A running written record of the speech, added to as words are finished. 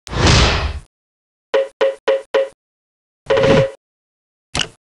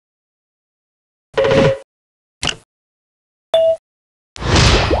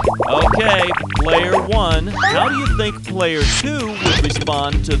1, how do you think player 2 would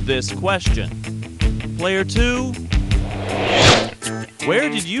respond to this question? Player 2, where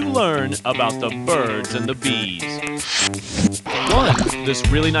did you learn about the birds and the bees? 1, this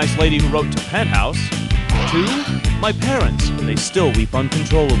really nice lady who wrote to Penthouse. 2, my parents, they still weep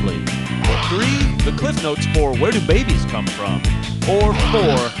uncontrollably. 3, the cliff notes for where do babies come from? Or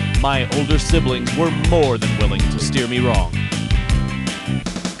 4, my older siblings were more than willing to steer me wrong.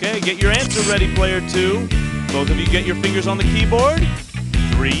 Okay, get your answer ready, player 2. Both of you get your fingers on the keyboard.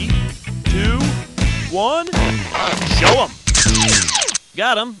 3, 2, 1. Show 'em.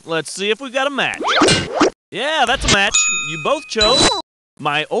 Got 'em. Let's see if we've got a match. Yeah, that's a match. You both chose.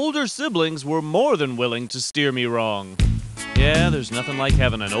 My older siblings were more than willing to steer me wrong. Yeah, there's nothing like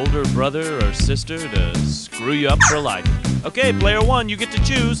having an older brother or sister to screw you up for life. Okay, player 1, you get to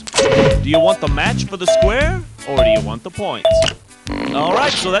choose. Do you want the match for the square, or do you want the points? All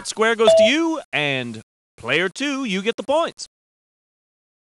right, so that square goes to you, and player 2, you get the points.